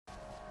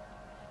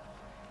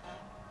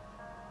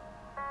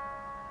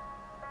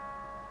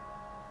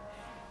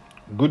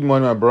Good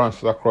morning, my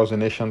brothers across the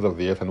nations of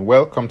the earth, and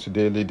welcome to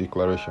Daily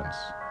Declarations.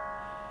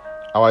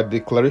 Our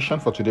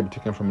declaration for today will be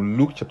taken from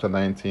Luke chapter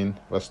 19,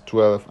 verse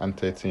 12 and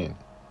 13.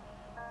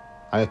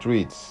 And it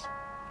reads,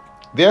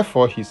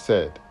 "Therefore he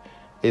said,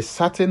 a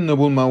certain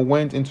nobleman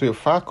went into a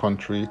far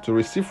country to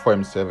receive for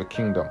himself a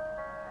kingdom,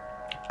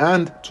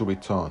 and to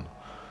return.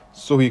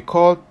 So he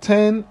called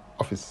 10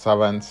 of his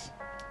servants,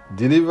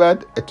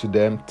 delivered to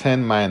them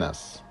 10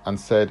 minas, and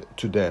said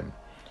to them,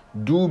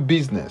 do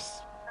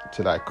business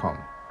till I come."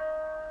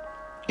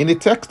 In the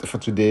text for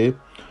today,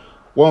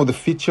 one of the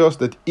features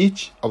that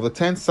each of the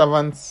 10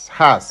 servants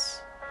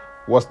has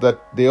was that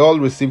they all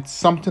received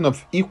something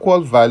of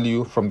equal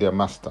value from their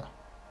master.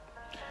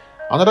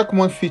 Another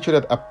common feature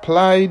that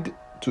applied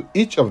to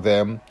each of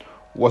them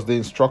was the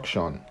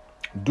instruction,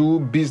 do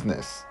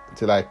business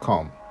till I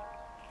come.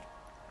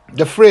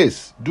 The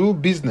phrase, do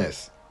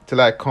business till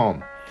I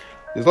come,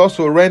 is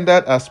also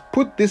rendered as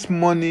put this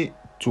money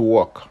to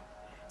work.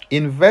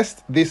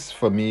 Invest this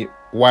for me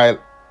while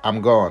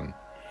I'm gone.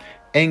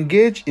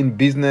 Engage in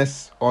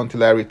business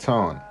until I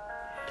return.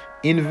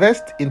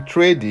 Invest in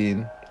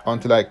trading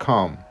until I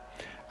come.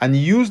 And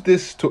use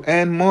this to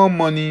earn more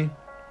money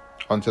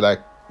until I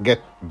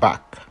get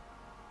back.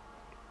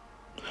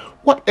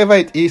 Whatever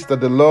it is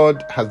that the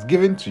Lord has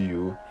given to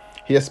you,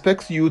 He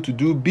expects you to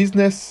do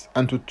business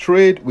and to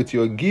trade with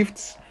your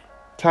gifts,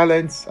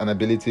 talents, and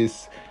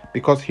abilities,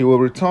 because He will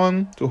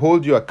return to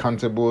hold you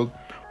accountable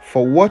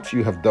for what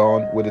you have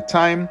done with the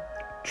time,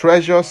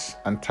 treasures,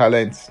 and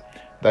talents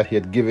that He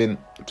had given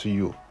to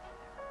you.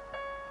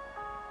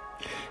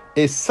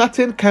 A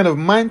certain kind of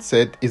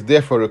mindset is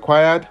therefore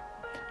required,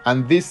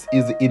 and this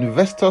is the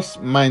investor's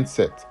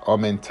mindset or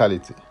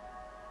mentality.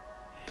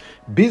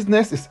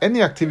 Business is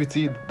any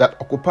activity that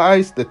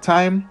occupies the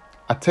time,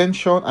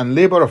 attention, and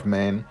labor of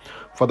men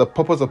for the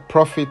purpose of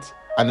profit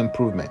and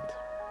improvement.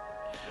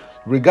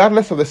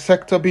 Regardless of the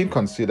sector being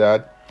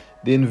considered,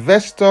 the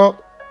investor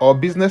or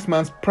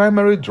businessman's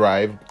primary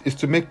drive is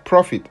to make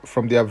profit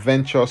from their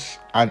ventures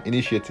and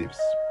initiatives.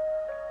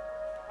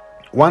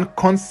 One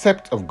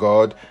concept of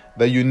God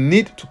that you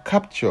need to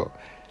capture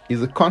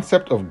is the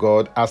concept of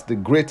God as the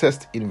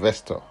greatest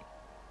investor.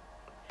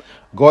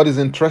 God is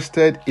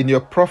interested in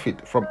your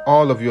profit from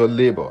all of your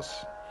labors.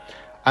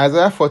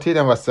 Isaiah 14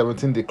 and verse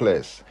 17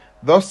 declares,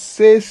 "Thus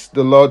says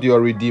the Lord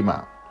your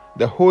Redeemer,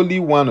 the Holy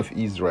One of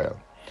Israel,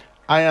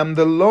 I am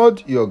the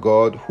Lord your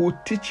God who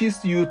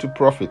teaches you to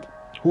profit,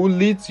 who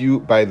leads you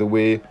by the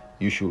way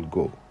you should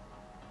go."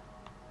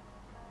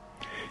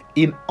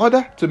 In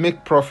order to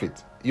make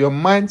profit, your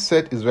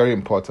mindset is very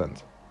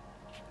important.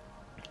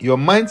 Your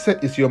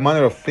mindset is your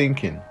manner of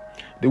thinking,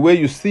 the way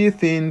you see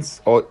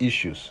things or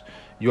issues,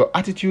 your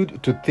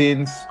attitude to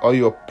things, or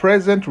your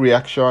present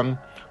reaction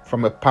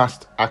from a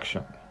past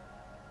action.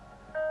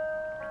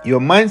 Your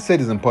mindset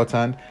is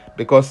important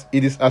because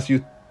it is as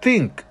you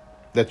think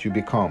that you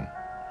become.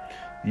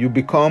 You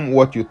become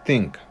what you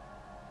think.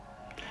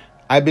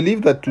 I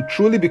believe that to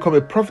truly become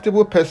a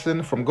profitable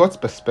person from God's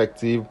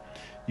perspective,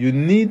 you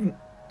need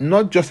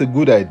not just a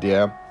good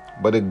idea,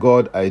 but a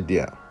God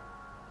idea.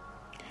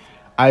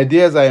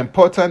 Ideas are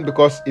important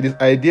because it is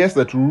ideas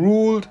that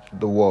ruled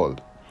the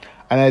world,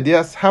 and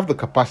ideas have the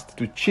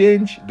capacity to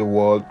change the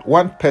world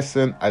one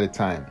person at a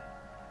time.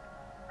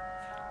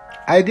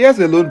 Ideas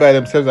alone by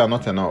themselves are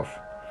not enough.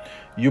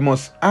 You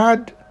must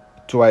add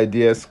to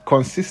ideas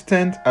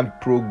consistent and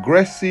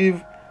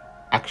progressive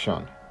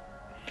action.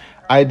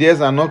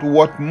 Ideas are not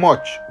worth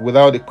much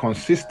without a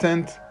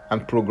consistent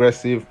and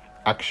progressive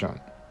action.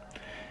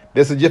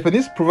 There's a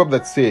Japanese proverb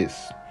that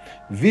says,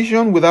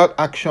 "Vision without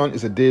action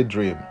is a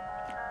daydream.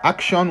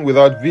 Action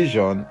without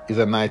vision is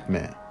a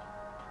nightmare."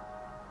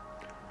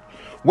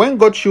 When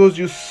God shows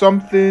you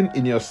something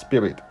in your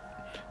spirit,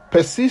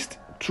 persist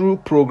through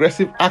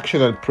progressive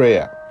action and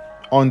prayer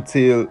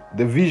until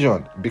the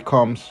vision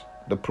becomes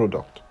the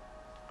product.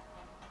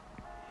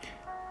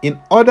 In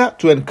order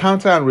to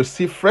encounter and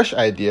receive fresh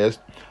ideas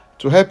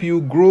to help you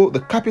grow the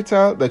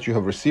capital that you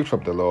have received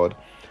from the Lord,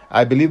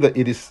 I believe that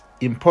it is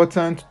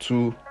important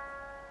to,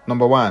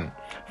 number one,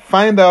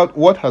 find out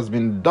what has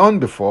been done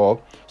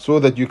before so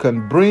that you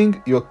can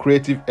bring your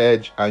creative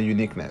edge and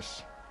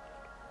uniqueness.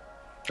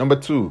 Number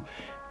two,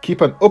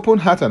 keep an open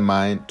heart and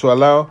mind to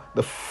allow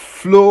the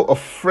flow of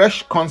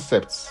fresh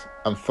concepts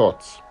and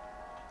thoughts.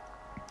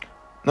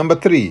 Number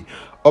three,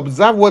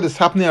 observe what is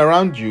happening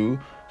around you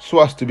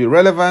so as to be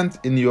relevant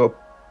in your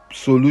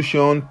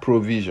solution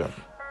provision.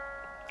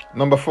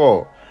 Number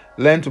four,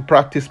 learn to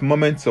practice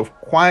moments of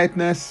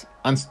quietness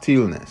and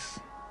stillness.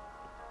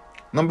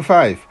 Number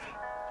five,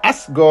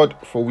 ask God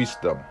for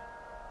wisdom.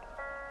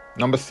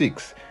 Number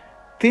six,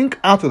 think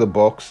out of the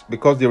box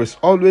because there is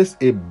always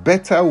a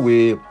better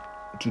way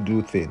to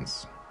do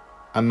things.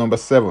 And number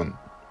seven,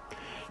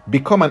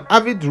 become an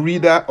avid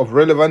reader of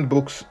relevant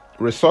books,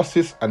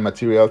 resources, and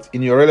materials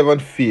in your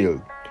relevant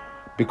field,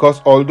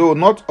 because although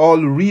not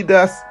all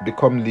readers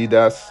become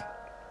leaders,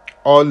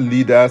 all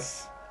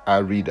leaders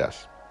are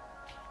readers.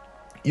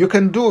 You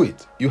can do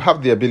it. You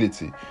have the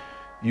ability.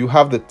 You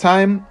have the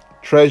time,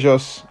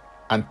 treasures,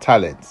 and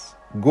talents.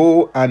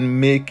 Go and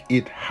make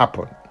it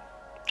happen.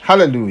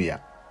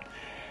 Hallelujah.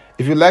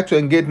 If you'd like to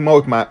engage more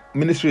with my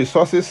ministry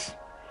resources,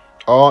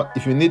 or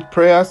if you need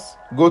prayers,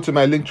 go to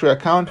my Linktree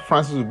account,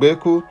 Francis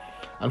Ubeku,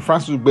 and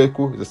Francis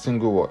Ubeku is a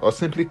single word. Or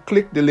simply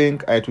click the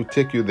link and it will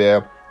take you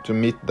there to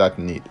meet that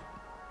need.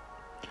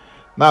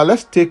 Now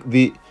let's take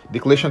the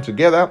declaration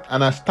together,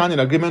 and I stand in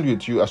agreement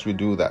with you as we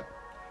do that.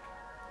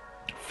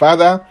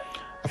 Father,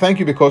 I thank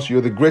you because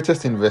you're the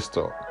greatest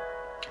investor.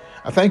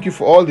 I thank you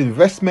for all the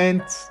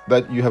investments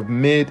that you have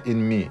made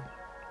in me.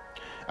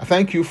 I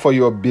thank you for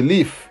your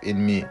belief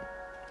in me.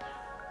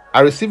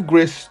 I receive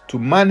grace to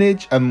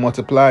manage and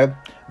multiply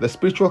the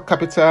spiritual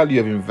capital you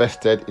have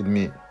invested in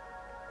me.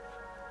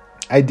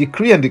 I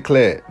decree and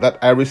declare that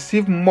I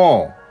receive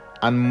more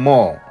and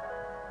more,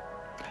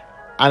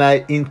 and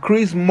I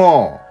increase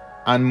more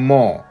and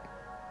more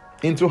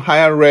into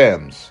higher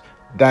realms,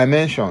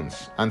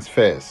 dimensions, and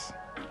spheres.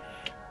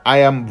 I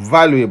am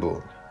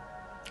valuable.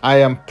 I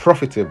am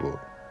profitable.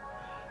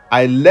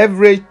 I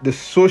leverage the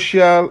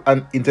social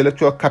and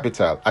intellectual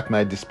capital at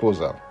my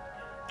disposal.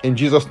 In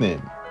Jesus'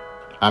 name,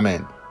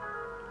 amen.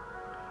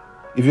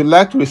 If you'd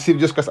like to receive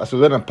Jesus Christ as your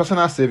Lord and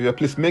personal Savior,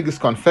 please make this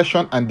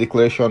confession and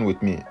declaration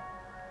with me.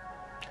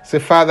 Say,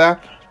 Father,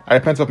 I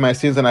repent of my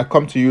sins and I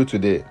come to you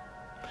today.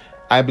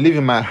 I believe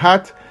in my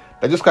heart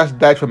that Jesus Christ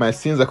died for my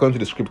sins according to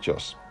the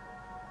scriptures.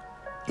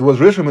 He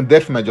was raised from the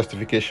dead for my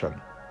justification.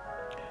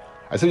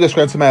 I say Jesus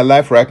Christ into my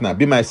life right now.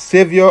 Be my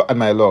Savior and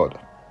my Lord.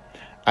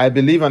 I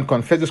believe and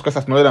confess Jesus Christ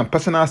as my Lord and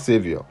personal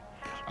Savior.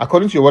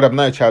 According to your word, I'm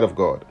now a child of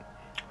God.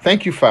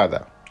 Thank you,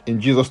 Father.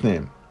 In Jesus'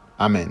 name,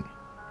 amen.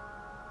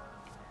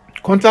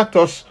 Contact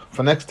us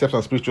for next steps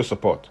and spiritual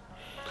support.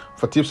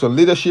 For tips on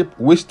leadership,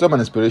 wisdom, and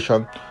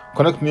inspiration,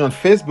 connect me on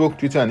Facebook,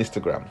 Twitter, and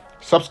Instagram.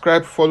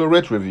 Subscribe, follow,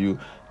 rate, review,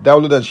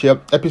 download, and share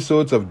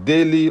episodes of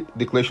Daily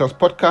Declarations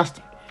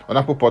podcast on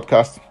Apple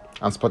Podcasts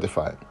and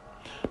Spotify.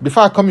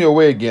 Before I come your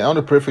way again, I want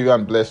to pray for you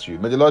and bless you.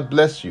 May the Lord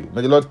bless you.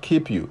 May the Lord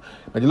keep you.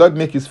 May the Lord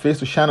make his face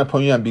to shine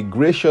upon you and be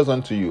gracious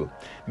unto you.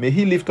 May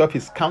he lift up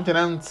his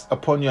countenance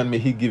upon you and may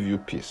he give you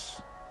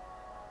peace.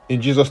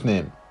 In Jesus'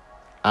 name,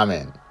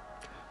 amen.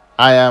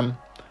 I am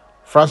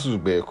Francis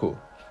Ubeku.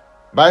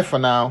 Bye for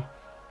now,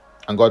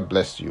 and God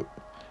bless you.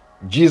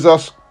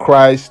 Jesus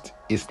Christ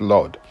is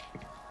Lord.